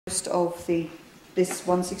of this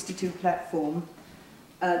 162 platform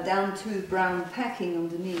down to brown packing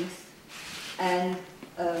underneath, and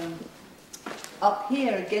up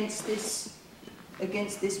here against this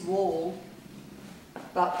wall,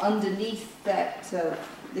 but underneath that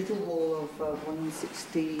little wall of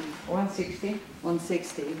 160,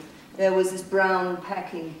 there was this brown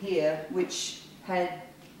packing here, which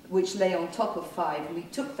lay on top of 5, and we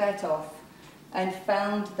took that off and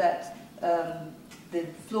found that the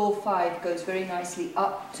floor 5 goes very nicely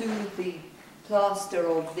up to the plaster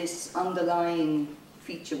of this underlying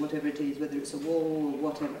feature, whatever it is, whether it's a wall or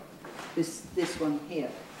whatever, this one here.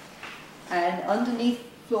 And underneath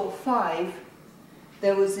floor 5,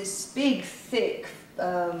 there was this big, thick,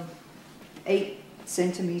 8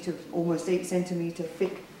 centimeter, almost 8 centimeter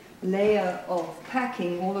thick layer of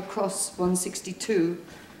packing all across 162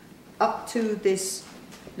 up to this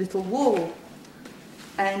little wall.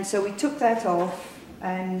 And so we took that off,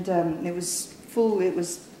 and it was full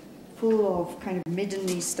of kind of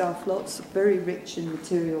middeny stuff, lots of very rich in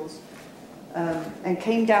materials, and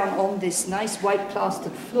came down on this nice white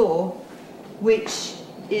plastered floor, which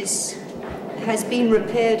has been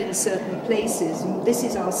repaired in certain places. This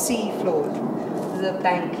is our C floor, the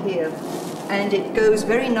bank here, and it goes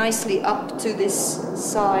very nicely up to this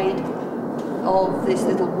side of this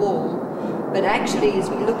little wall. But actually, as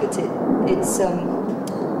we look at it,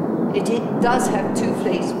 it does have 2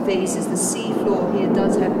 phases. The C floor here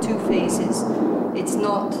does have 2 phases. It's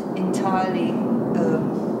not entirely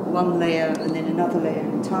one layer and then another layer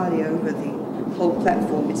entirely over the whole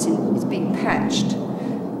platform. It's being patched,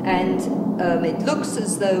 and it looks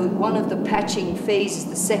as though one of the patching phases,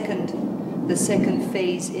 the second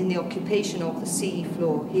phase in the occupation of the C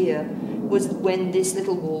floor here, was when this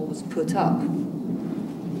little wall was put up.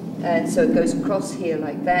 And so it goes across here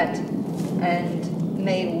like that, and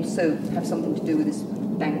may also have something to do with this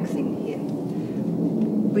bank thing here.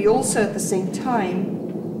 We also, at the same time,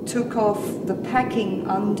 took off the packing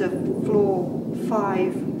under floor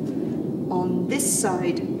 5 on this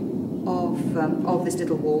side of this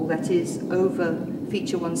little wall, that is over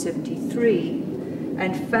feature 173,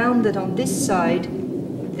 and found that on this side,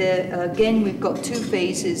 there again we've got 2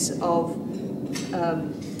 phases of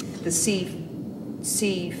the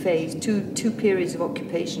C phase, two periods of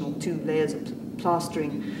occupation, or 2 layers of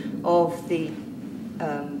plastering of the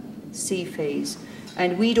C phase.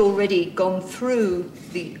 And we'd already gone through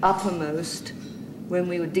the uppermost when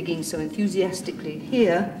we were digging so enthusiastically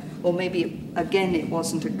here, or maybe again it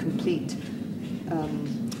wasn't a complete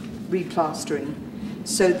replastering.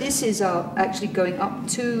 So this is actually going up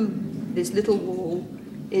to this little wall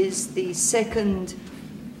is the second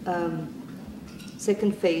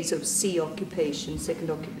phase of C occupation, second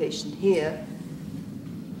occupation here,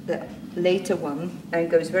 the later one, and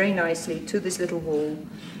goes very nicely to this little wall.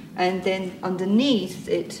 And then underneath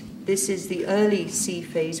it, this is the early C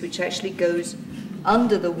phase, which actually goes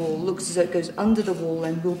under the wall, looks as though it goes under the wall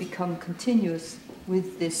and will become continuous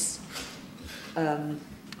with this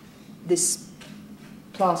this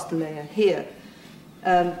plaster layer here.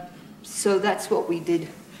 So that's what we did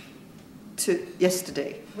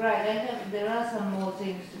yesterday. Right, there are some more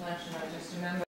things to mention. I just remember